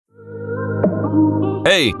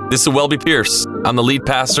Hey, this is Welby Pierce. I'm the lead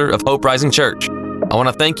pastor of Hope Rising Church. I want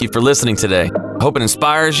to thank you for listening today. I hope it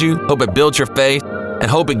inspires you, hope it builds your faith, and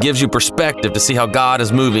hope it gives you perspective to see how God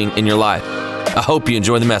is moving in your life. I hope you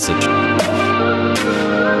enjoy the message. Put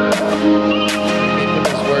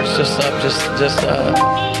those words just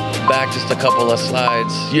back just a couple of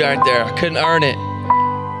slides. You aren't there. I couldn't earn it.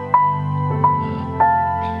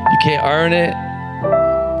 You can't earn it.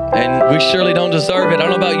 And we surely don't deserve it. I don't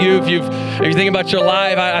know about you. If you're thinking about your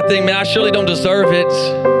life, I think, man, I surely don't deserve it.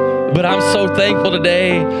 But I'm so thankful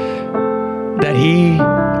today that he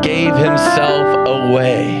gave himself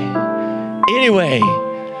away. Anyway,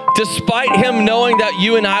 despite him knowing that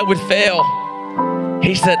you and I would fail,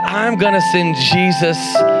 he said, I'm going to send Jesus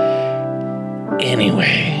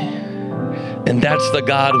anyway. And that's the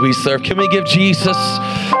God we serve. Can we give Jesus,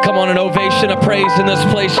 come on, an ovation of praise in this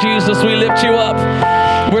place? Jesus, we lift you up.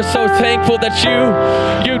 We're so thankful that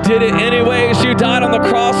you did it anyways. You died on the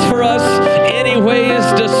cross for us anyways,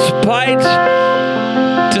 despite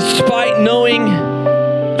knowing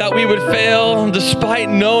that we would fail, despite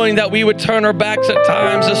knowing that we would turn our backs at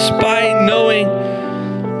times, despite knowing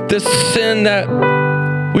the sin that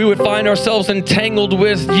we would find ourselves entangled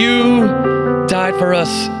with. You died for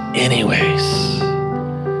us anyways.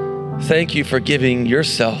 Thank you for giving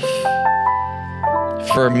yourself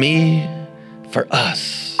for me, for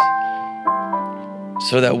us,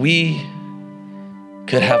 so that we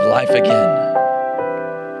could have life again.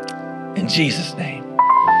 In Jesus' name.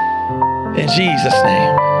 In Jesus'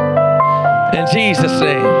 name. In Jesus'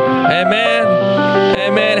 name. Amen.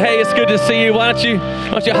 Amen. Hey, it's good to see you. Why don't you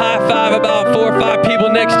high five about 4 or 5 people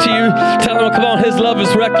next to you. Tell them, come on, his love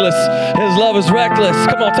is reckless. His love is reckless.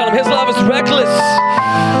 Come on, tell them his love is reckless.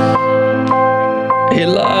 He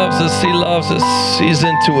loves us. He loves us. He's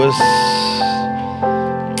into us.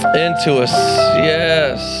 Into us.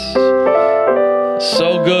 Yes.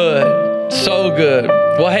 So good. So good.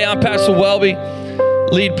 Well, hey, I'm Pastor Welby,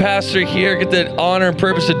 lead pastor here. Get the honor and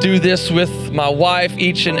privilege to do this with my wife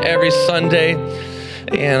each and every Sunday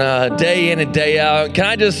and day in and day out. Can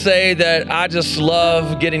I just say that I just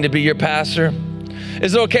love getting to be your pastor?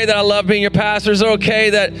 Is it okay that I love being your pastor? Is it okay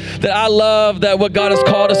that I love that what God has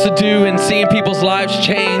called us to do and seeing people's lives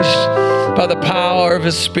changed by the power of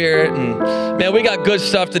his Spirit? And man, we got good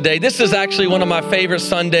stuff today. This is actually one of my favorite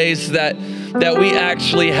Sundays that we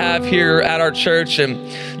actually have here at our church.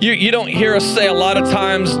 And you don't hear us say a lot of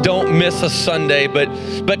times, don't miss a Sunday.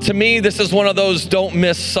 But to me, this is one of those don't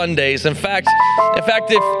miss Sundays. In fact,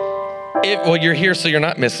 if well, you're here, so you're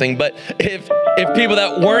not missing. But if people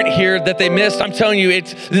that weren't here that they missed, I'm telling you,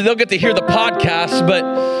 they'll get to hear the podcast.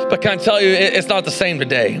 But can I tell you, it's not the same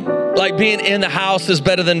today. Like being in the house is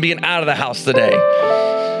better than being out of the house today.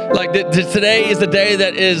 Like today is a day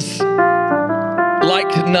that is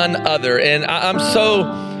like none other. And I'm so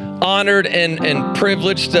honored and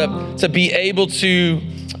privileged to be able to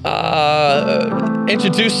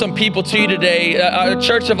introduce some people to you today. A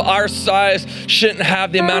church of our size shouldn't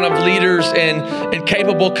have the amount of leaders and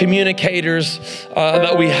capable communicators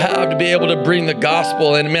that we have to be able to bring the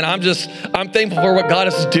gospel. And man, I'm thankful for what God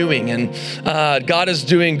is doing, and God is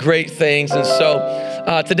doing great things. And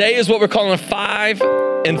so today is what we're calling 5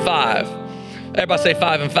 and 5. Everybody say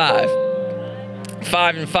 5 and 5.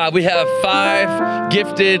 5 and 5. We have 5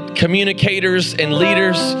 gifted communicators and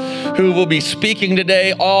leaders who will be speaking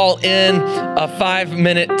today, all in a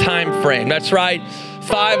 5-minute time frame. That's right.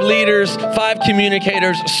 5 leaders, 5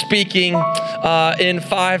 communicators speaking in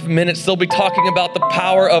 5 minutes. They'll be talking about the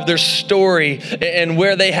power of their story and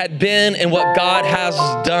where they had been and what God has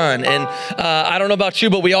done. And I don't know about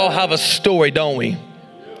you, but we all have a story, don't we?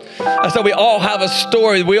 So we all have a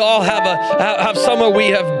story. We all have somewhere we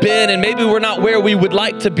have been, and maybe we're not where we would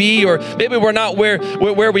like to be, or maybe we're not where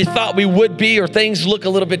we thought we would be, or things look a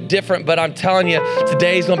little bit different. But I'm telling you,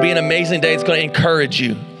 today's going to be an amazing day. It's going to encourage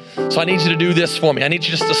you. So I need you to do this for me. I need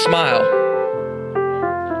you just to smile.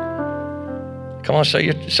 Come on, show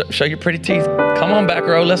your pretty teeth. Come on, back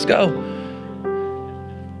row. Let's go.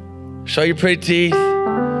 Show your pretty teeth.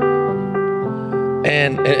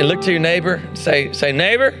 And look to your neighbor. Say,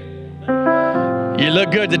 neighbor, you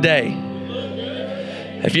look good today.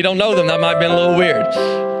 If you don't know them, that might have been a little weird.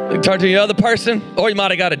 Turn to your other person, or you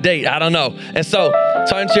might have got a date. I don't know. And so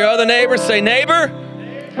turn to your other neighbor. Say, neighbor,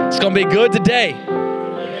 it's going to be good today.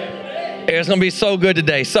 It's going to be so good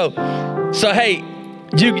today. So hey,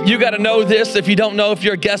 you got to know this. If you don't know, if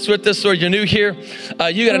you're a guest with us or you're new here,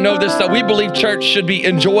 you got to know this, that we believe church should be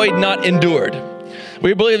enjoyed, not endured.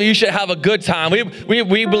 We believe that you should have a good time. We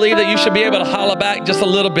believe that you should be able to holler back just a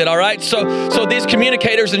little bit, all right? So these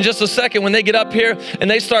communicators, in just a second, when they get up here and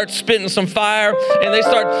they start spitting some fire and they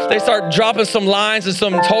start dropping some lines and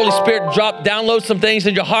some Holy Spirit download some things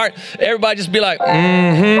in your heart, everybody just be like,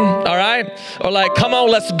 all right? Or like, come on,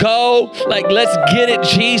 let's go. Like, let's get it,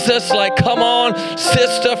 Jesus. Like, come on,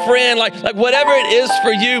 sister, friend. Like whatever it is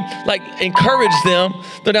for you, like, encourage them.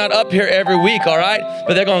 They're not up here every week, all right?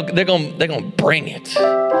 But they're gonna bring it.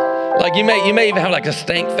 Like you may even have like a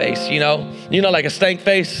stank face, you know, like a stank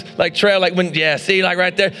face, like Trev, like like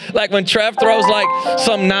right there, like when Trev throws like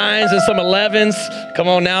some 9s and some 11s, come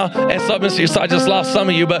on now, and so I just lost some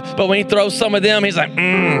of you, but when he throws some of them, he's like,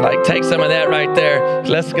 like take some of that right there,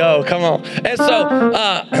 let's go, come on. And so,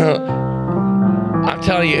 I'm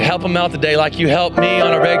telling you, help them out today like you help me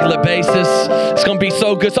on a regular basis. It's going to be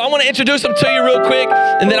so good. So I want to introduce them to you real quick,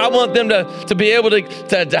 and then I want them to be able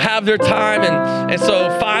to have their time. And so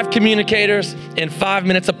 5 communicators in 5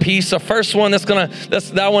 minutes apiece. So first one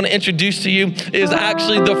that I want to introduce to you is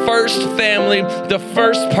actually the first family, the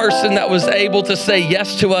first person that was able to say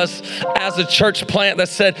yes to us as a church plant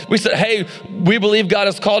we said, hey, we believe God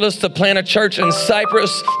has called us to plant a church in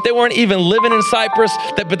Cyprus. They weren't even living in Cyprus,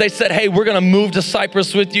 but they said, hey, we're going to move to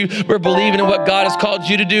Cyprus with you. We're believing in what God has called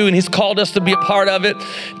you to do, and he's called us to be a part of it.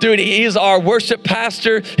 Dude, he is our worship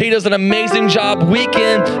pastor. He does an amazing job week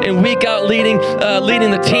in and week out leading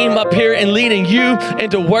the team up here and leading you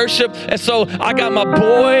into worship. And so I got my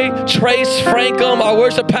boy, Trace Frankum, our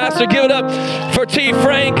worship pastor. Give it up for T.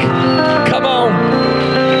 Frank. Come on.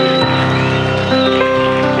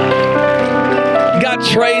 Got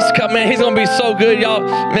Trace coming. He's going to be so good, y'all.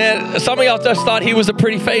 Man, some of y'all just thought he was a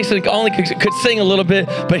pretty face and only could sing a little bit,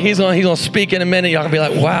 but he's going to speak in a minute. Y'all going to be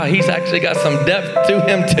like, wow, he's actually got some depth to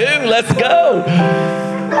him too. Let's go.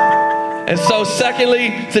 And so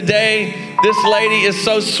secondly, today, this lady is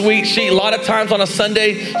so sweet. A lot of times on a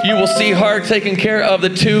Sunday, you will see her taking care of the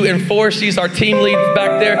 2 and 4. She's our team lead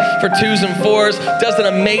back there for 2s and 4s. Does an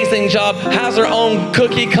amazing job. Has her own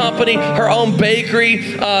cookie company, her own bakery.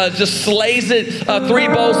 Just slays it. 3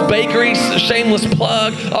 Bowls Bakery, shameless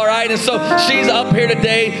plug. All right, and so she's up here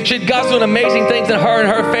today. God's doing amazing things in her and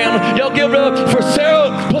her family. Y'all give it up for Sarah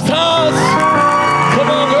Passaz. Come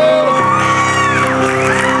on, girl.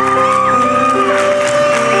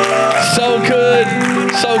 So good.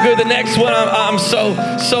 So good. The next one I'm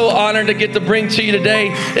so honored to get to bring to you today.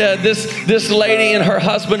 This lady and her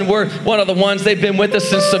husband were one of the ones. They've been with us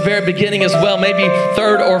since the very beginning as well, maybe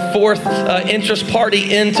 3rd or 4th interest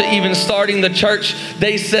party into even starting the church.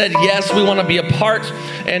 They said, yes, we want to be a part.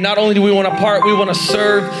 And not only do we want a part, we want to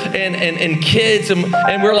serve and kids.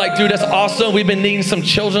 And we're like, dude, that's awesome. We've been needing some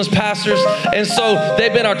children's pastors. And so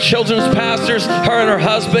they've been our children's pastors, her and her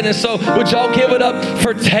husband. And so would y'all give it up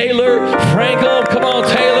for Taylor Frankum? Come on,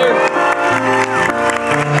 Taylor.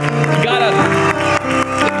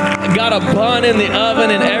 Got a bun in the oven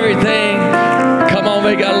and everything. Come on,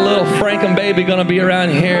 we got a little Frankum baby gonna be around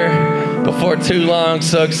here before too long.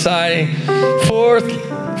 So exciting.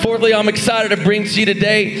 Fourthly, I'm excited to bring to you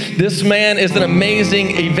today, this man is an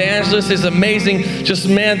amazing evangelist, is amazing, just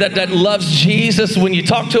man that loves Jesus. When you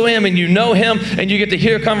talk to him and you know him and you get to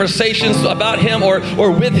hear conversations about him or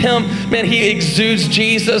with him, man, he exudes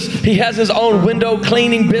Jesus. He has his own window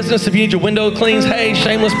cleaning business. If you need your window cleans, hey,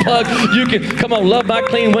 shameless plug, you can, come on, love my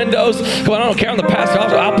clean windows. Come on, I don't care, I'm the pastor,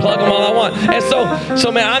 I'll plug them all I want. And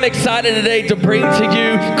so man, I'm excited today to bring to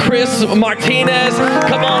you Chris Martinez.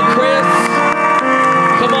 Come on, Chris.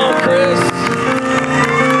 Come on, Chris.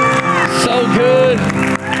 So good.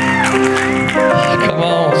 Come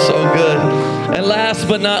on, so good. And last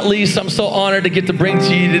but not least, I'm so honored to get to bring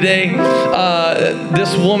to you today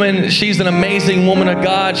this woman. She's an amazing woman of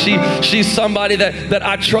God. She's somebody that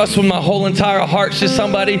I trust with my whole entire heart. She's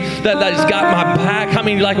somebody that's got my back. How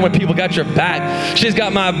many of you like it when people got your back? She's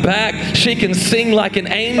got my back. She can sing like an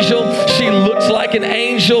angel. She looks like an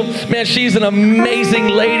angel. Man, she's an amazing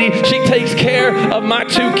lady. She takes care of my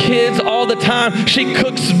 2 kids all the time. She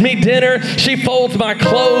cooks me dinner. She folds my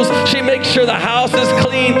clothes. She makes sure the house is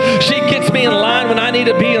clean. She gets me in line when I need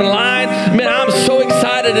to be in line. Man, I'm so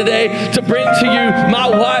excited today to bring to you my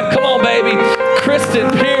wife. Come on, baby.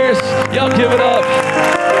 Kristen Pierce. Y'all give it up.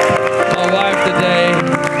 My wife today.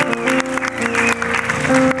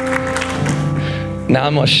 Now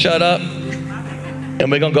I'm going to shut up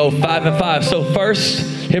and we're going to go 5 and 5. So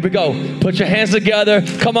first, Here we go. Put your hands together.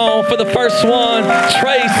 Come on for the first one.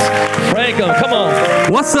 Trace Frankham. Come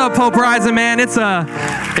on. What's up, Hope Rising, man? It's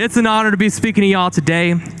an honor to be speaking to y'all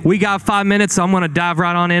today. We got 5 minutes, so I'm going to dive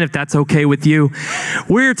right on in if that's okay with you.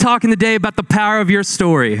 We're talking today about the power of your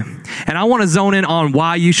story, and I want to zone in on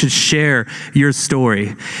why you should share your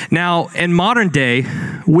story. Now, in modern day,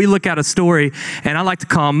 we look at a story, and I like to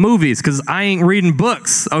call them movies because I ain't reading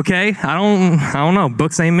books, okay? I don't know.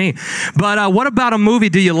 Books ain't me. But what about a movie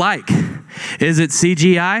do you like? Is it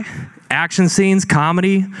CGI, action scenes,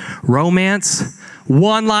 comedy, romance,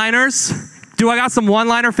 one-liners? Do I got some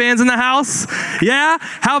one-liner fans in the house? Yeah?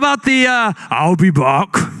 How about the I'll be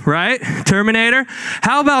back, right? Terminator.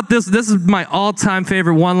 How about this? This is my all-time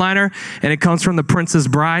favorite one-liner, and it comes from The Princess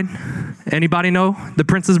Bride. Anybody know The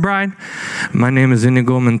Princess Bride? My name is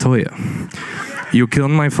Inigo Montoya. You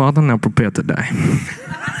killed my father, now prepare to die.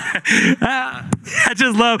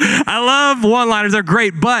 I love one-liners. They're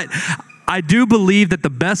great, but I do believe that the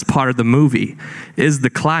best part of the movie is the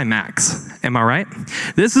climax. Am I right?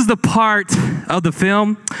 This is the part of the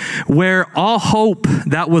film where all hope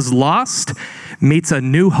that was lost meets a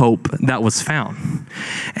new hope that was found.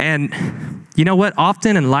 And you know what?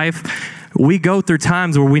 Often in life, we go through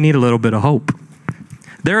times where we need a little bit of hope.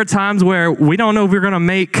 There are times where we don't know if we're going to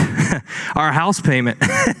make our house payment.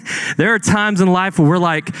 There are times in life where we're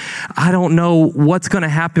like, I don't know what's going to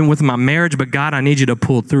happen with my marriage, but God, I need you to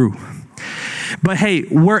pull through. But hey,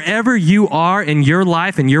 wherever you are in your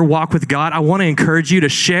life and your walk with God, I want to encourage you to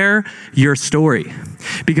share your story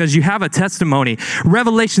because you have a testimony.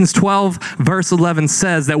 Revelations 12 verse 11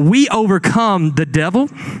 says that we overcome the devil,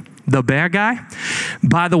 the bad guy,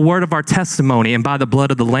 by the word of our testimony and by the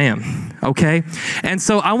blood of the Lamb, okay? And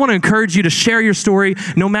so I want to encourage you to share your story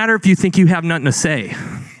no matter if you think you have nothing to say.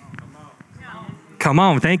 Come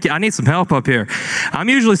on, thank you. I need some help up here. I'm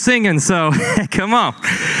usually singing, so come on.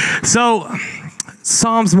 So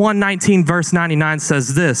Psalms 119 verse 99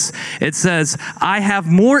 says this. It says, I have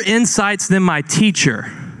more insights than my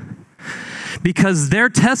teacher because their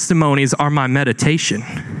testimonies are my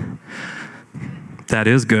meditation. That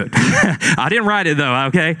is good. I didn't write it though,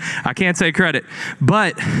 okay? I can't take credit.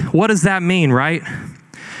 But what does that mean, right?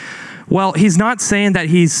 Well, he's not saying that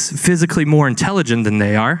he's physically more intelligent than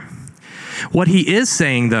they are. What he is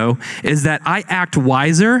saying, though, is that I act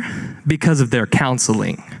wiser because of their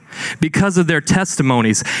counseling, because of their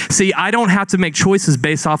testimonies. See, I don't have to make choices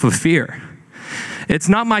based off of fear. It's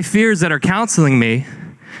not my fears that are counseling me.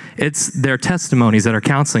 It's their testimonies that are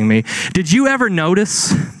counseling me. Did you ever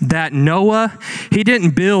notice that Noah, he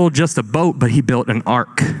didn't build just a boat, but he built an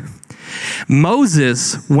ark?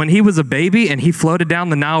 Moses, when he was a baby and he floated down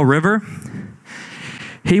the Nile River,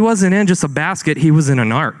 he wasn't in just a basket, he was in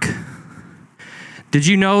an ark. Did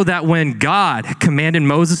you know that when God commanded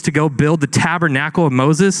Moses to go build the tabernacle of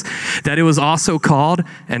Moses, that it was also called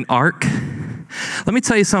an ark? Let me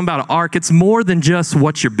tell you something about an ark. It's more than just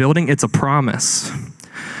what you're building. It's a promise,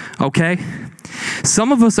 okay?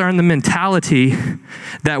 Some of us are in the mentality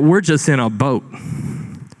that we're just in a boat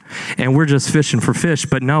and we're just fishing for fish.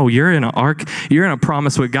 But no, you're in an ark. You're in a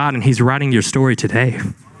promise with God, and he's writing your story today.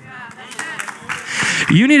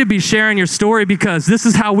 You need to be sharing your story because this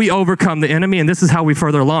is how we overcome the enemy and this is how we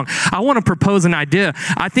further along. I want to propose an idea.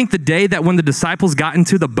 I think the day that when the disciples got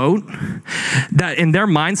into the boat, that in their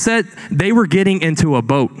mindset, they were getting into a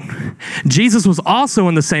boat. Jesus was also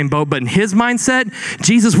in the same boat, but in his mindset,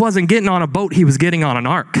 Jesus wasn't getting on a boat, he was getting on an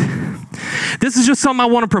ark. This is just something I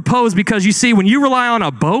want to propose because you see, when you rely on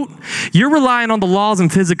a boat, you're relying on the laws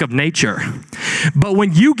and physics of nature. But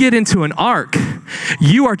when you get into an ark,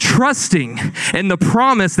 you are trusting in the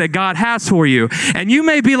promise that God has for you. And you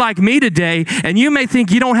may be like me today, and you may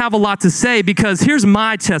think you don't have a lot to say because here's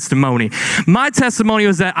my testimony. My testimony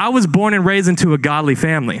was that I was born and raised into a godly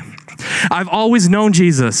family. I've always known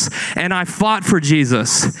Jesus, and I fought for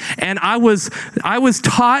Jesus, and I was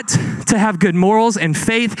taught to have good morals and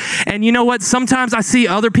faith. And you know what? Sometimes I see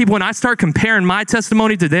other people, and I start comparing my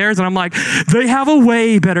testimony to theirs, and I'm like, they have a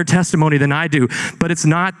way better testimony than I do. But it's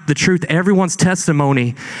not the truth. Everyone's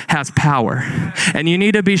testimony has power, and you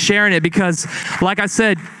need to be sharing it because, like I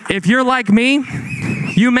said, if you're like me,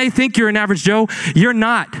 you may think you're an average Joe. You're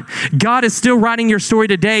not. God is still writing your story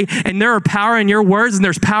today, and there are power in your words, and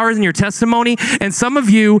there's power in your testimony. And some of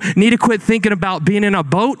you need to quit thinking about being in a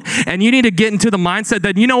boat, and you need to get into the mindset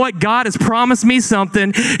that, you know what, God has promised me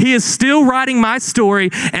something. He is still writing my story,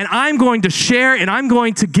 and I'm going to share, and I'm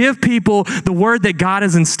going to give people the word that God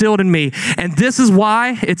has instilled in me. And this is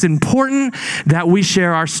why it's important that we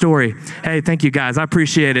share our story. Hey, thank you guys. I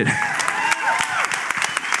appreciate it.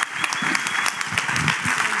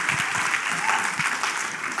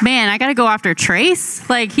 man, I got to go after Trace.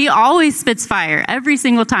 Like, he always spits fire every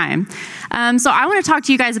single time. So I want to talk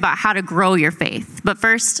to you guys about how to grow your faith. But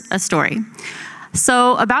first, a story.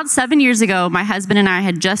 So about 7 years ago, my husband and I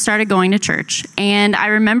had just started going to church, and I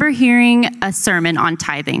remember hearing a sermon on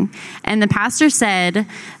tithing. And the pastor said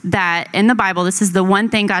that in the Bible, this is the one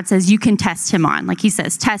thing God says you can test him on. Like, he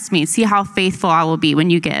says, test me, see how faithful I will be when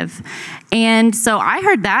you give. And so I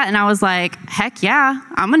heard that, and I was like, heck yeah,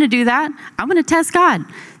 I'm going to do that. I'm going to test God.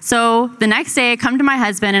 So the next day, I come to my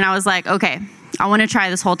husband, and I was like, okay, I want to try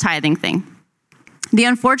this whole tithing thing. The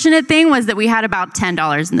unfortunate thing was that we had about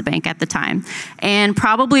 $10 in the bank at the time, and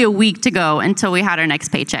probably a week to go until we had our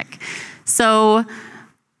next paycheck. So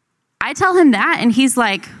I tell him that, and he's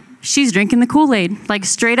like, she's drinking the Kool-Aid. Like,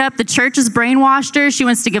 straight up, the church has brainwashed her. She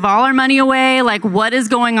wants to give all our money away. Like, what is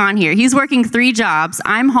going on here? He's working 3 jobs.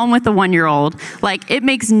 I'm home with a 1-year-old. Like, it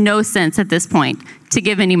makes no sense at this point to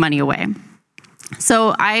give any money away.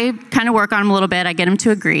 So I kind of work on him a little bit. I get him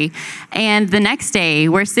to agree. And the next day,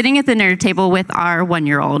 we're sitting at the dinner table with our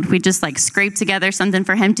 1-year-old. We just like scraped together something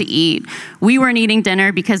for him to eat. We weren't eating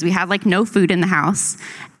dinner because we had like no food in the house.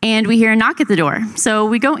 And we hear a knock at the door. So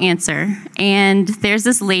we go answer. And there's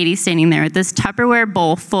this lady standing there with this Tupperware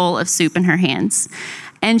bowl full of soup in her hands.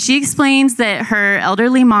 And she explains that her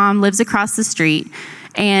elderly mom lives across the street,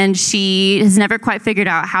 and she has never quite figured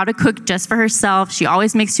out how to cook just for herself. She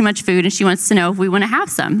always makes too much food, and she wants to know if we want to have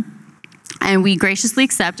some. And we graciously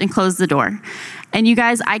accept and close the door. And you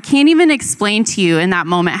guys, I can't even explain to you in that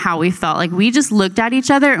moment how we felt. Like, we just looked at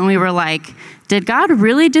each other and we were like, did God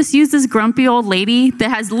really just use this grumpy old lady that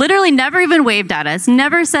has literally never even waved at us,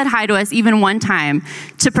 never said hi to us even one time,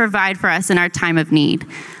 to provide for us in our time of need?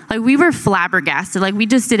 Like, we were flabbergasted. Like, we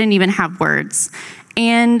just didn't even have words.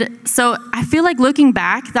 And so I feel like looking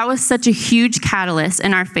back, that was such a huge catalyst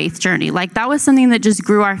in our faith journey. Like, that was something that just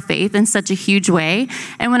grew our faith in such a huge way.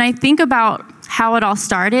 And when I think about how it all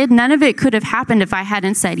started, none of it could have happened if I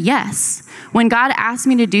hadn't said yes. When God asked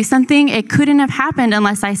me to do something, it couldn't have happened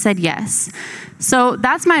unless I said yes. So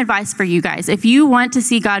that's my advice for you guys. If you want to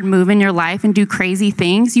see God move in your life and do crazy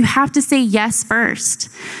things, you have to say yes first.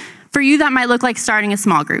 For you, that might look like starting a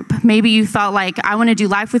small group. Maybe you felt like, I want to do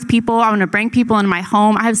life with people. I want to bring people into my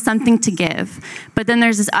home. I have something to give. But then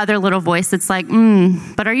there's this other little voice that's like,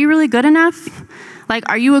 but are you really good enough? Like,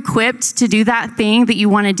 are you equipped to do that thing that you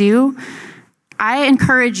want to do? I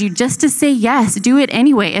encourage you just to say yes, do it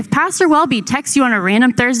anyway. If Pastor Welby texts you on a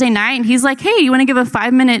random Thursday night and he's like, hey, you want to give a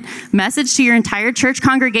 5-minute message to your entire church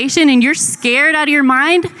congregation, and you're scared out of your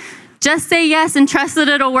mind, just say yes and trust that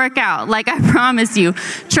it'll work out. Like, I promise you.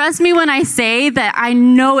 Trust me when I say that I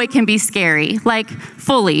know it can be scary. Like,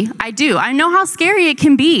 fully. I do. I know how scary it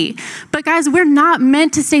can be. But guys, we're not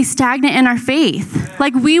meant to stay stagnant in our faith.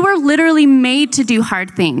 Like, we were literally made to do hard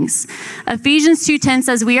things. Ephesians 2:10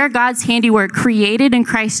 says, we are God's handiwork, created in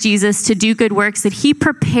Christ Jesus to do good works that he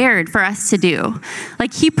prepared for us to do.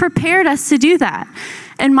 Like, he prepared us to do that.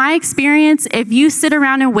 In my experience, if you sit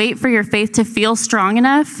around and wait for your faith to feel strong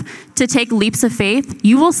enough to take leaps of faith,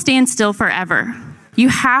 you will stand still forever. You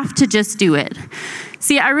have to just do it.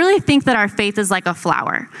 See, I really think that our faith is like a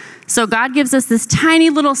flower. So God gives us this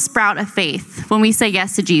tiny little sprout of faith when we say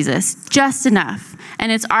yes to Jesus, just enough.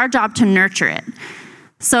 And it's our job to nurture it.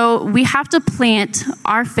 So we have to plant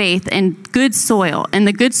our faith in good soil, and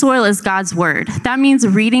the good soil is God's word. That means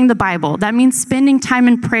reading the Bible. That means spending time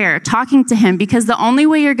in prayer, talking to him, because the only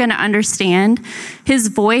way you're going to understand his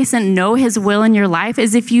voice and know his will in your life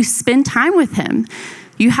is if you spend time with him.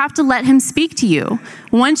 You have to let him speak to you.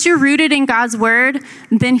 Once you're rooted in God's word,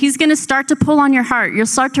 then he's going to start to pull on your heart. You'll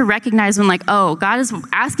start to recognize when, like, oh, God is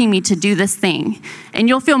asking me to do this thing, and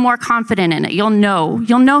you'll feel more confident in it. You'll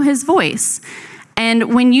know his voice.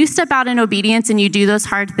 And when you step out in obedience and you do those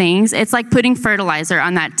hard things, it's like putting fertilizer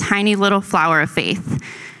on that tiny little flower of faith.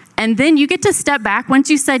 And then you get to step back. Once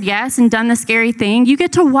you said yes and done the scary thing, you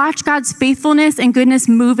get to watch God's faithfulness and goodness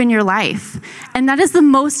move in your life. And that is the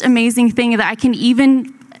most amazing thing that I can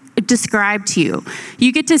even describe to you.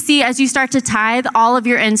 You get to see, as you start to tithe, all of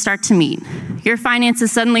your ends start to meet. Your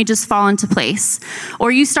finances suddenly just fall into place.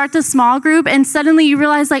 Or you start the small group and suddenly you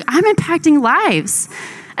realize, like, I'm impacting lives.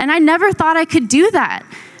 And I never thought I could do that.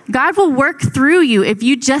 God will work through you if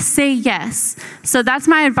you just say yes. So that's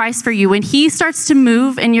my advice for you. When he starts to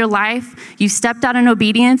move in your life, you stepped out in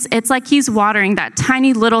obedience, it's like he's watering that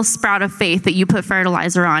tiny little sprout of faith that you put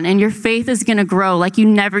fertilizer on, and your faith is going to grow like you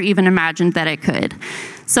never even imagined that it could.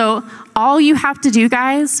 So all you have to do,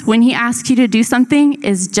 guys, when he asks you to do something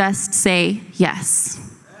is just say yes.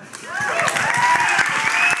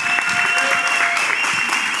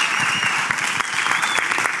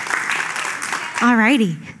 All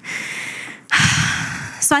righty.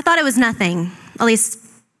 So I thought it was nothing. At least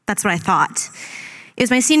that's what I thought. It was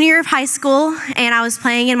my senior year of high school, and I was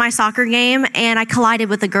playing in my soccer game, and I collided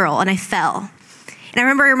with a girl, and I fell. And I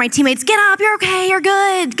remember my teammates, get up, you're okay, you're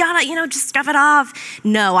good. Gotta, just scuff it off.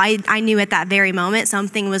 No, I knew at that very moment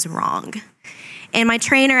something was wrong. And my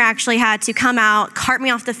trainer actually had to come out, cart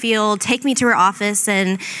me off the field, take me to her office,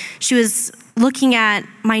 and she was looking at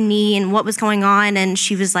my knee and what was going on, and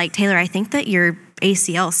she was like, Taylor, I think that your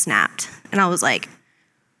ACL snapped. And I was like,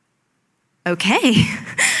 okay.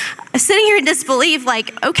 Sitting here in disbelief,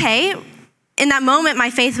 like, okay. In that moment, my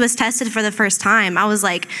faith was tested for the first time. I was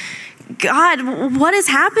like, God, what is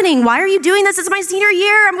happening? Why are you doing this? It's my senior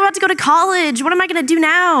year. I'm about to go to college. What am I going to do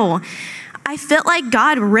now? I felt like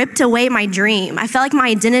God ripped away my dream. I felt like my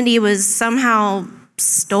identity was somehow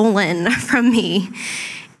stolen from me.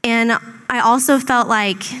 And I also felt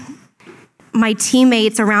like my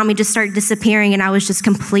teammates around me just started disappearing, and I was just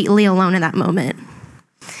completely alone in that moment.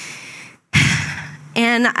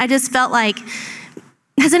 And I just felt like,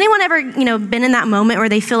 has anyone ever, been in that moment where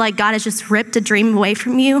they feel like God has just ripped a dream away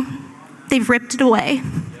from you? They've ripped it away.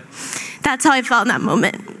 That's how I felt in that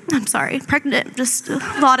moment. I'm sorry, pregnant, just a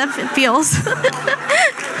lot of it feels.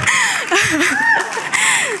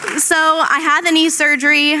 So I had the knee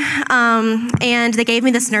surgery, and they gave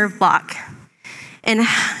me this nerve block. And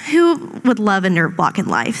who would love a nerve block in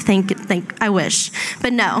life? I wish.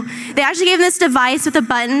 But no, they actually gave me this device with a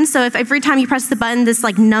button. So if every time you press the button, this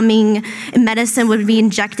like numbing medicine would be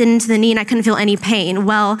injected into the knee, and I couldn't feel any pain.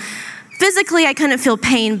 Well, physically I couldn't feel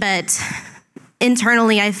pain, but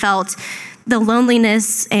internally I felt the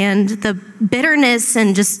loneliness and the bitterness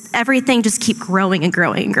and just everything just keep growing and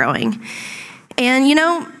growing and growing. And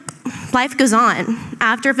life goes on.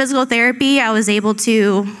 After physical therapy, I was able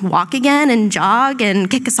to walk again and jog and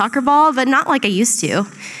kick a soccer ball, but not like I used to.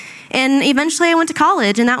 And eventually I went to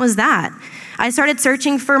college, and that was that. I started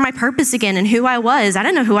searching for my purpose again and who I was. I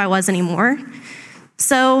didn't know who I was anymore.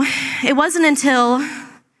 So it wasn't until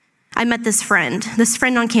I met this friend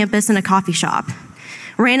on campus in a coffee shop.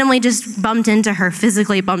 Randomly just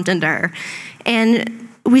physically bumped into her. And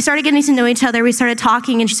we started getting to know each other. We started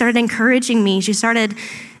talking, and she started encouraging me. She started,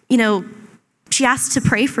 she asked to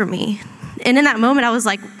pray for me. And in that moment, I was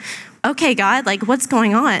like, okay, God, like, what's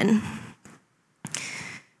going on?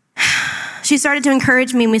 She started to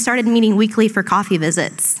encourage me, and we started meeting weekly for coffee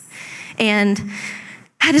visits. And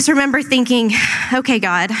I just remember thinking, okay,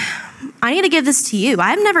 God, I need to give this to you.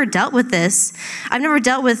 I've never dealt with this. I've never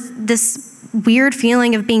dealt with this weird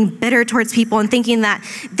feeling of being bitter towards people and thinking that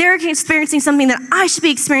they're experiencing something that I should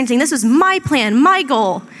be experiencing. This was my plan, my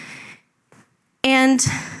goal. And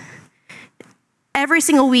every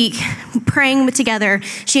single week, praying together,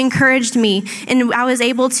 she encouraged me, and I was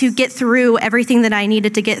able to get through everything that I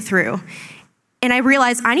needed to get through. And I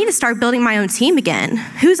realized I need to start building my own team again.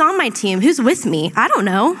 Who's on my team? Who's with me? I don't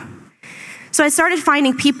know. So I started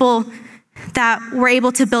finding people that were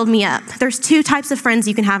able to build me up. There's two types of friends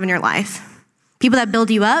you can have in your life. People that build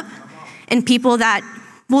you up, and people that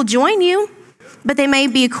will join you, but they may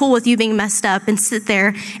be cool with you being messed up and sit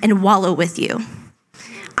there and wallow with you.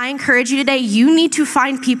 I encourage you today, you need to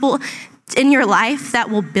find people in your life that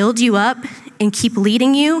will build you up and keep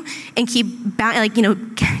leading you and keep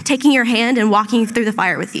taking your hand and walking through the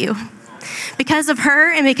fire with you. Because of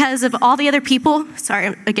her and because of all the other people,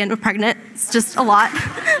 sorry, again, we're pregnant, it's just a lot.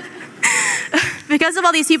 Because of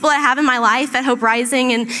all these people I have in my life at Hope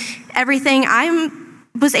Rising and everything, I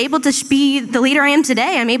was able to be the leader I am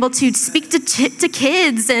today. I'm able to speak to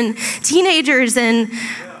kids and teenagers, and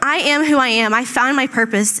I am who I am. I found my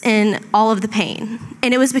purpose in all of the pain.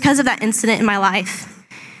 And it was because of that incident in my life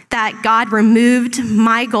that God removed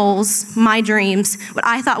my goals, my dreams, what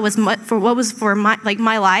I thought was for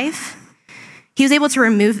my life. He was able to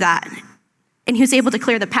remove that, and he was able to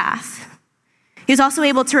clear the path. He was also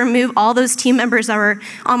able to remove all those team members that were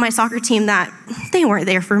on my soccer team that they weren't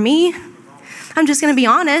there for me. I'm just gonna be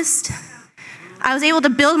honest. I was able to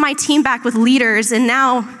build my team back with leaders, and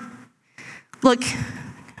now, look,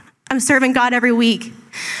 I'm serving God every week.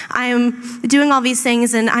 I am doing all these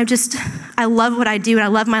things, and I love what I do, and I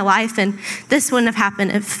love my life, and this wouldn't have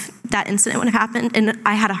happened if that incident wouldn't have happened, and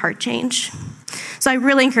I had a heart change. So I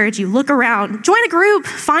really encourage you, look around, join a group,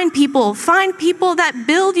 find people that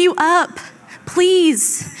build you up.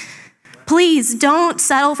 Please don't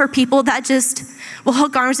settle for people that just will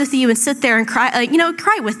hook arms with you and sit there and cry,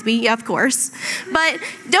 cry with me, of course. But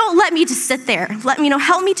don't let me just sit there.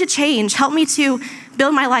 Help me to change. Help me to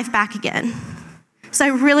build my life back again. So I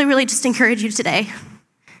really, really just encourage you today.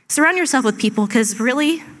 Surround yourself with people, because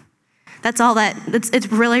really, that's all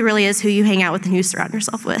it really, really is who you hang out with and who you surround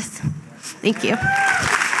yourself with. Thank you.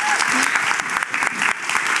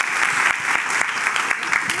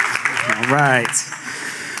 All right.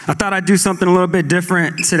 I thought I'd do something a little bit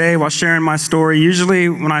different today while sharing my story. Usually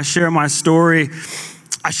when I share my story,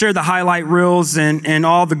 I share the highlight reels and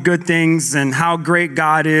all the good things and how great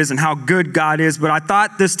God is and how good God is. But I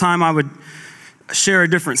thought this time I would share a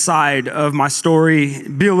different side of my story,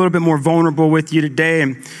 be a little bit more vulnerable with you today.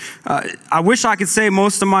 And I wish I could say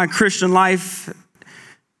most of my Christian life,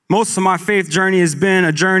 most of my faith journey has been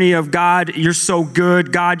a journey of God, you're so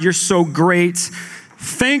good. God, you're so great.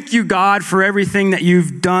 Thank you, God, for everything that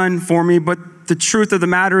you've done for me. But the truth of the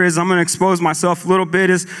matter is, I'm going to expose myself a little bit,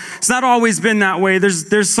 it's not always been that way.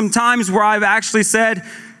 There's some times where I've actually said,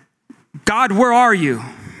 God, where are you?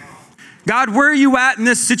 God, where are you at in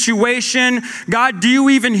this situation? God, do you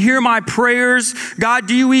even hear my prayers? God,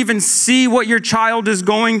 do you even see what your child is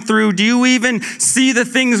going through? Do you even see the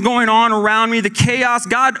things going on around me, the chaos?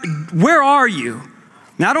 God, where are you?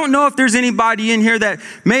 Now, I don't know if there's anybody in here that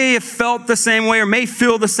may have felt the same way or may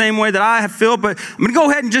feel the same way that I have felt, but I'm going to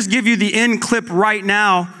go ahead and just give you the end clip right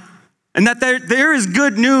now. And that there is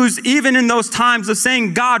good news even in those times of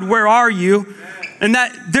saying, God, where are you? And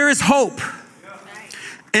that there is hope.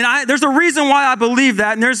 And there's a reason why I believe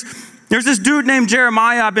that. And there's this dude named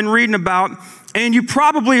Jeremiah I've been reading about. And you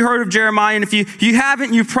probably heard of Jeremiah. And if you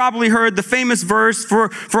haven't, you've probably heard the famous verse, for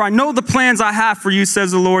I know the plans I have for you,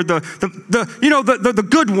 says the Lord, the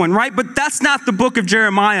good one, right? But that's not the book of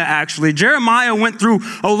Jeremiah, actually. Jeremiah went through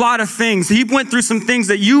a lot of things. He went through some things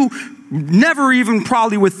that you never even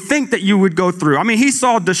probably would think that you would go through. I mean, he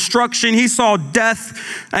saw destruction, he saw death,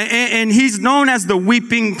 and he's known as the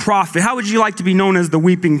weeping prophet. How would you like to be known as the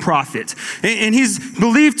weeping prophet? And he's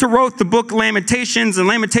believed to wrote the book Lamentations, and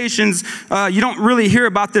Lamentations, you don't really hear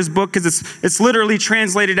about this book because it's literally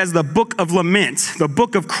translated as the book of lament, the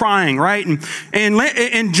book of crying, right?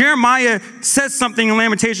 And Jeremiah says something in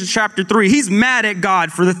Lamentations chapter 3. He's mad at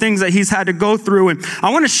God for the things that he's had to go through. And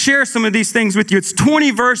I want to share some of these things with you. It's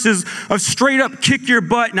 20 verses of straight up kick your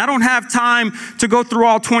butt. And I don't have time to go through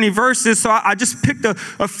all 20 verses, so I just picked a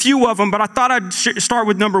few of them, but I thought I'd start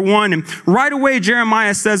with number 1. And right away,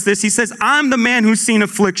 Jeremiah says this. He says, I'm the man who's seen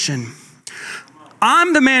affliction.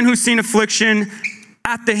 I'm the man who's seen affliction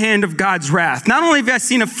at the hand of God's wrath. Not only have I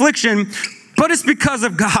seen affliction, but it's because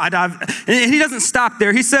of God. And he doesn't stop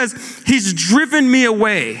there. He says, he's driven me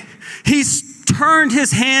away. He's turned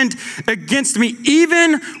his hand against me.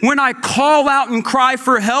 Even when I call out and cry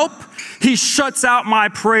for help, he shuts out my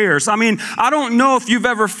prayers. I mean, I don't know if you've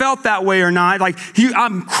ever felt that way or not. Like,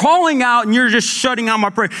 I'm calling out and you're just shutting out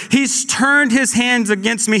my prayer. He's turned his hands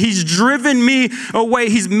against me. He's driven me away.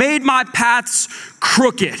 He's made my paths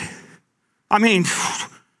crooked. I mean,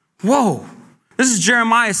 whoa. This is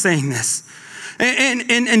Jeremiah saying this.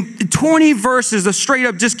 And 20 verses of straight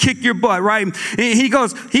up just kick your butt, right? And he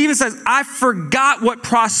even says, I forgot what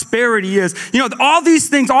prosperity is. You know, all these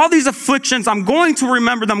things, all these afflictions, I'm going to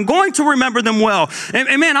remember them. I'm going to remember them well.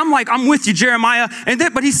 And man, I'm with you, Jeremiah.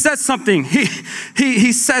 But he says something.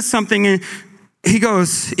 He says something, and he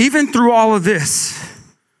goes, even through all of this,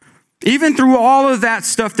 even through all of that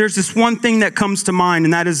stuff, there's this one thing that comes to mind,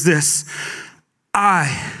 and that is this: I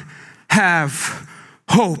have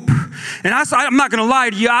hope. And I'm not going to lie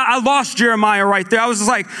to you. I lost Jeremiah right there. I was just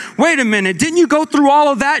like, wait a minute. Didn't you go through all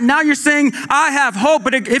of that? And now you're saying I have hope,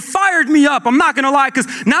 but it fired me up. I'm not going to lie, because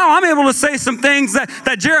now I'm able to say some things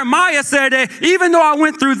that Jeremiah said, even though I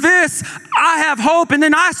went through this, I have hope. And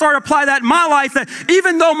then I started to apply that in my life, that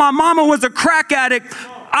even though my mama was a crack addict,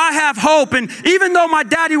 I have hope. And even though my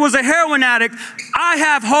daddy was a heroin addict, I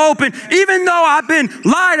have hope. And even though I've been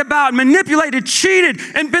lied about, manipulated, cheated,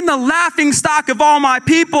 and been the laughing stock of all my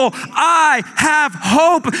people, I have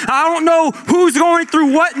hope. I don't know who's going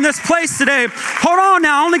through what in this place today. Hold on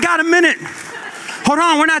now, I only got a minute. Hold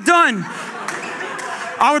on, we're not done.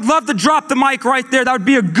 I would love to drop the mic right there. That would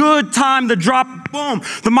be a good time to drop, boom,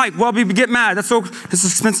 the mic. Well, people get mad. It's an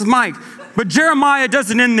expensive mic. But Jeremiah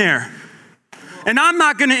doesn't end there. And I'm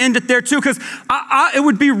not going to end it there too, because it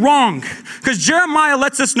would be wrong. Because Jeremiah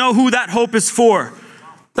lets us know who that hope is for.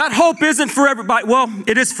 That hope isn't for everybody. Well,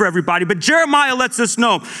 it is for everybody, but Jeremiah lets us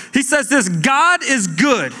know. He says this: God is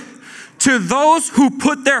good to those who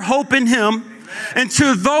put their hope in him, and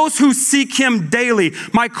to those who seek him daily.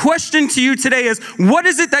 My question to you today is, what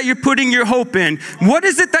is it that you're putting your hope in? What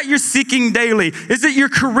is it that you're seeking daily? Is it your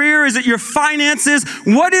career? Is it your finances?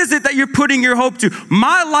 What is it that you're putting your hope to?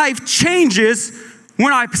 My life changes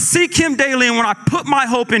when I seek him daily and when I put my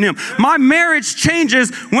hope in him. My marriage changes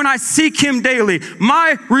when I seek him daily.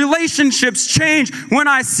 My relationships change when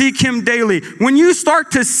I seek him daily. When you start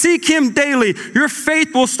to seek him daily, your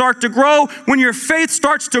faith will start to grow. When your faith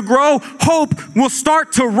starts to grow, hope will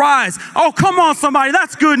start to rise. Oh, come on, somebody.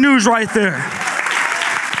 That's good news right there.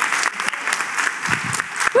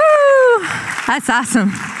 That's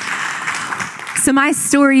awesome. So my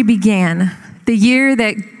story began the year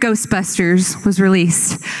that Ghostbusters was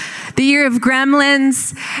released, the year of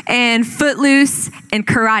Gremlins and Footloose and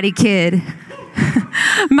Karate Kid.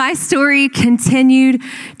 My story continued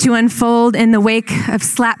to unfold in the wake of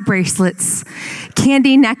slap bracelets,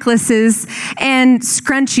 candy necklaces, and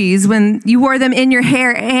scrunchies when you wore them in your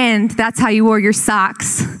hair, and that's how you wore your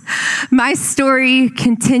socks. My story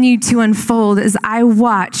continued to unfold as I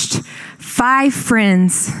watched 5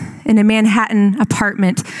 friends in a Manhattan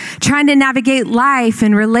apartment trying to navigate life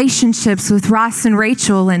and relationships with Ross and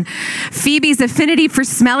Rachel and Phoebe's affinity for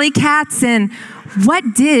smelly cats and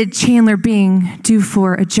what did Chandler Bing do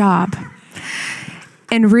for a job?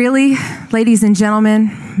 And really, ladies and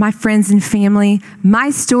gentlemen, my friends and family, my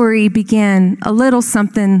story began a little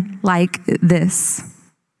something like this.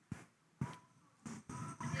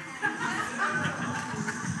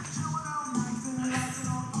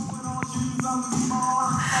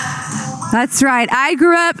 That's right. I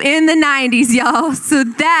grew up in the 90s, y'all. So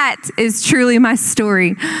that is truly my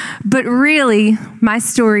story. But really, my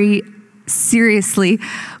story, seriously,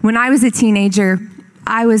 when I was a teenager,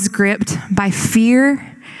 I was gripped by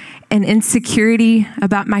fear and insecurity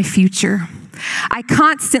about my future. I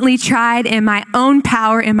constantly tried in my own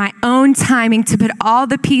power, in my own timing, to put all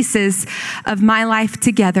the pieces of my life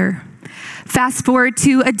together. Fast forward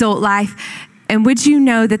to adult life, and would you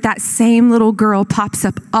know that that same little girl pops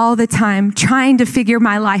up all the time, trying to figure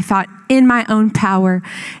my life out in my own power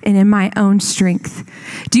and in my own strength.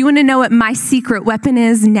 Do you want to know what my secret weapon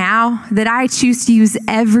is now that I choose to use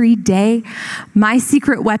every day? My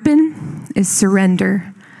secret weapon is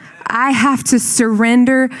surrender. I have to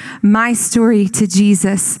surrender my story to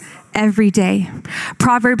Jesus every day.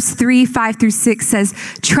 Proverbs 3:5-6 says,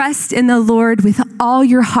 trust in the Lord with all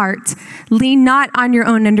your heart. Lean not on your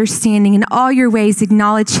own understanding. In all your ways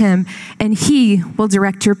acknowledge him, and he will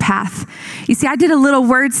direct your path. You see, I did a little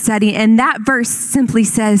word study, and that verse simply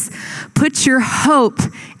says, put your hope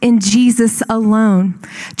in Jesus alone.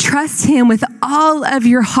 Trust him with all of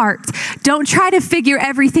your heart. Don't try to figure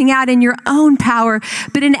everything out in your own power,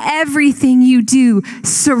 but in everything you do,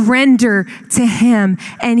 surrender to him,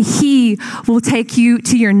 and he will take you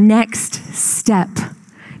to your next step.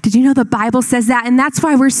 Did you know the Bible says that? And that's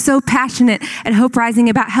why we're so passionate at Hope Rising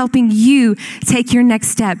about helping you take your next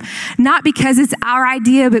step. Not because it's our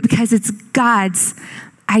idea, but because it's God's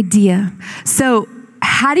idea. So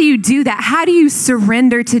how do you do that? How do you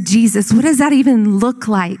surrender to Jesus? What does that even look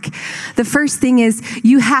like? The first thing is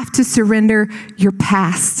you have to surrender your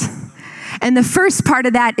past. And the first part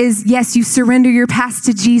of that is, yes, you surrender your past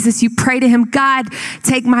to Jesus. You pray to him, God,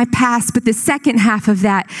 take my past. But the second half of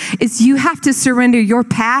that is you have to surrender your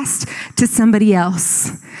past to somebody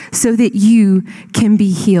else so that you can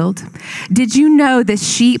be healed. Did you know the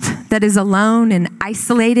sheep that is alone and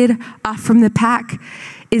isolated off from the pack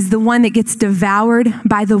is the one that gets devoured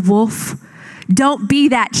by the wolf? Don't be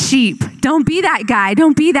that sheep. Don't be that guy.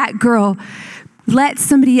 Don't be that girl. Let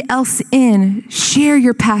somebody else in. Share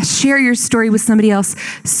your past. Share your story with somebody else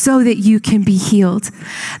so that you can be healed.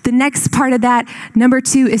 The next part of that, number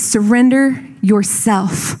 2, is surrender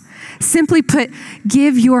yourself. Simply put,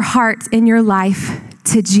 give your heart and your life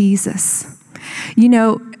to Jesus. You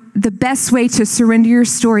know, the best way to surrender your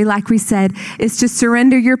story, like we said, is to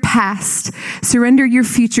surrender your past, surrender your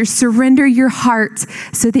future, surrender your heart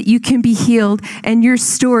so that you can be healed and your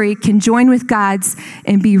story can join with God's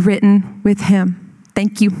and be written with him.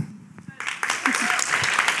 Thank you.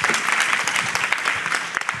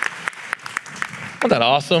 Isn't that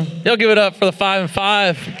awesome? Y'all give it up for the 5 and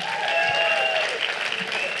 5.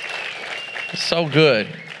 So good.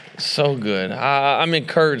 So good. I'm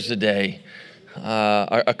encouraged today.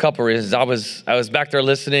 A couple reasons. I was back there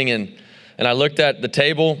listening and I looked at the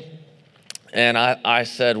table and I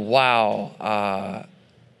said, wow,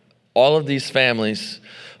 all of these families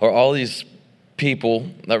or all these people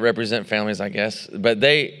that represent families, I guess, but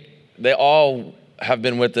they all have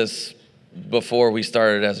been with us before we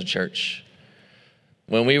started as a church.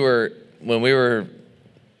 When we were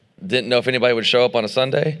didn't know if anybody would show up on a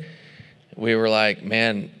Sunday, we were like,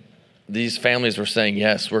 man, these families were saying,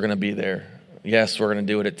 yes, we're going to be there. Yes, we're going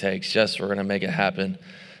to do what it takes. Yes, we're going to make it happen.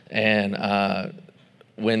 And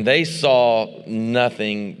when they saw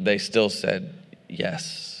nothing, they still said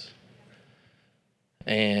yes.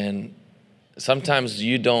 And sometimes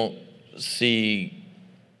you don't see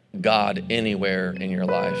God anywhere in your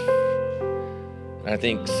life. And I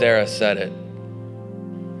think Sarah said it.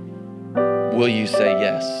 Will you say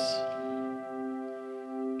yes?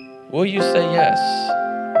 Will you say yes?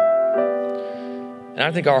 And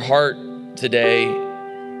I think our heart today,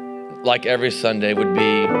 like every Sunday, would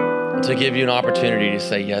be, to give you an opportunity to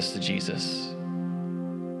say yes to Jesus.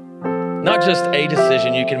 Not just a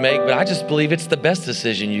decision you can make, but I just believe it's the best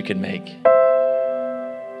decision you can make.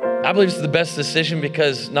 I believe it's the best decision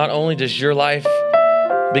because not only does your life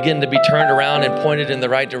begin to be turned around and pointed in the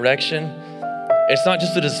right direction, it's not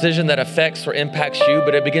just a decision that affects or impacts you,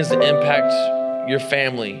 but it begins to impact your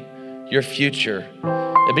family, your future.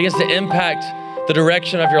 It begins to impact the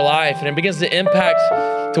direction of your life, and it begins to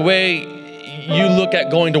impact the way you look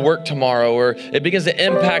at going to work tomorrow, or it begins to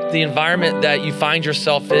impact the environment that you find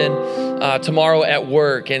yourself in tomorrow at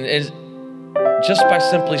work, and just by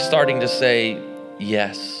simply starting to say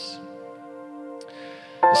yes.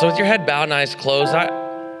 So with your head bowed and eyes closed,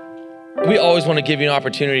 we always want to give you an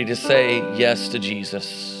opportunity to say yes to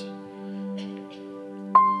Jesus.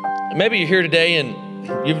 Maybe you're here today and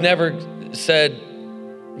you've never said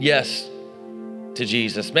yes to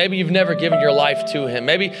Jesus. Maybe you've never given your life to him.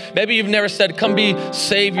 Maybe you've never said, come be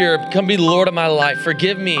Savior, come be the Lord of my life.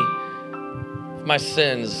 Forgive me my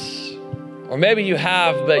sins. Or maybe you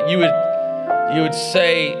have, but you would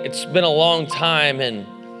say, it's been a long time and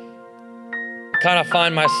kind of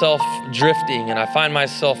find myself drifting and I find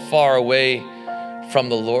myself far away from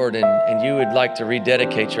the Lord, and you would like to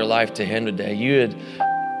rededicate your life to him today. You would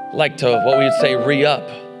like to, what we would say, re-up,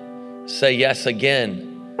 say yes again.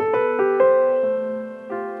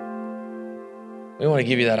 We want to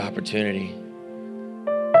give you that opportunity.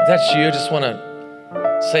 If that's you, I just want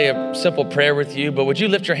to say a simple prayer with you, but would you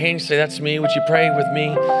lift your hand and say, that's me? Would you pray with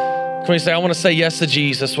me? Can we say, I want to say yes to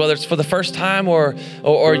Jesus, whether it's for the first time or you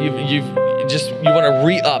want to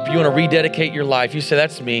re-up, you want to rededicate your life. You say,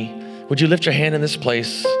 that's me. Would you lift your hand in this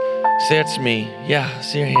place? Say, it's me. Yeah,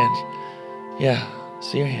 see your hand. Yeah,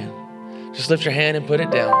 see your hand. Just lift your hand and put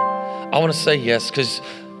it down. I want to say yes, because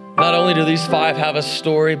not only do these 5 have a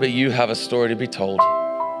story, but you have a story to be told.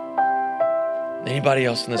 Anybody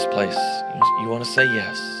else in this place, you want to say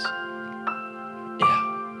yes?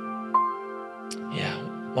 Yeah.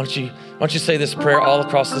 Why don't you say this prayer all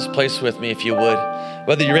across this place with me, if you would.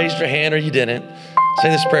 Whether you raised your hand or you didn't, say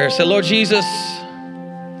this prayer. Say, Lord Jesus,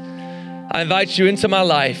 I invite you into my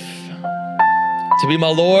life to be my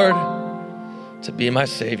Lord, to be my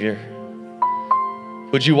Savior.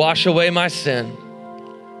 Would you wash away my sin?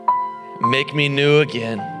 Make me new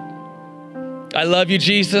again. I love you,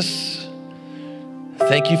 Jesus.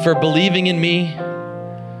 Thank you for believing in me,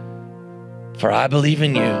 for I believe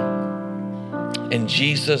in you. In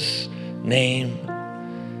Jesus' name,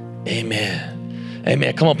 amen.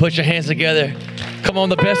 Amen. Come on, put your hands together. Come on,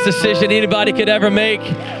 the best decision anybody could ever make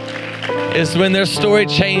is when their story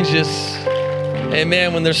changes.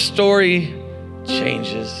 Amen. When their story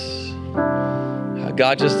changes.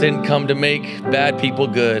 God just didn't come to make bad people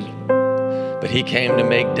good, but he came to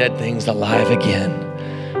make dead things alive again.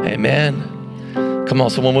 Amen. Come on,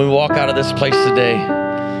 so when we walk out of this place today,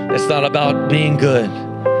 it's not about being good.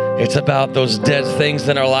 It's about those dead things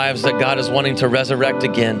in our lives that God is wanting to resurrect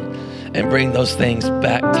again and bring those things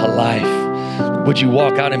back to life. Would you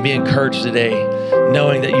walk out and be encouraged today,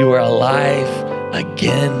 knowing that you are alive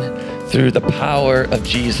again through the power of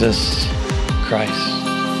Jesus Christ?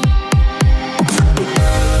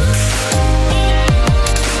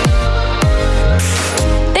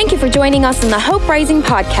 Thank you for joining us in the Hope Rising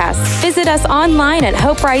podcast. Visit us online at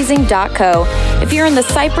hoperising.co. If you're in the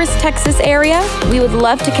Cypress, Texas area, we would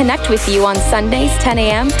love to connect with you on Sundays, 10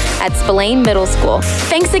 a.m. at Spillane Middle School.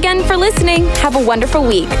 Thanks again for listening. Have a wonderful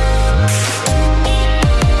week.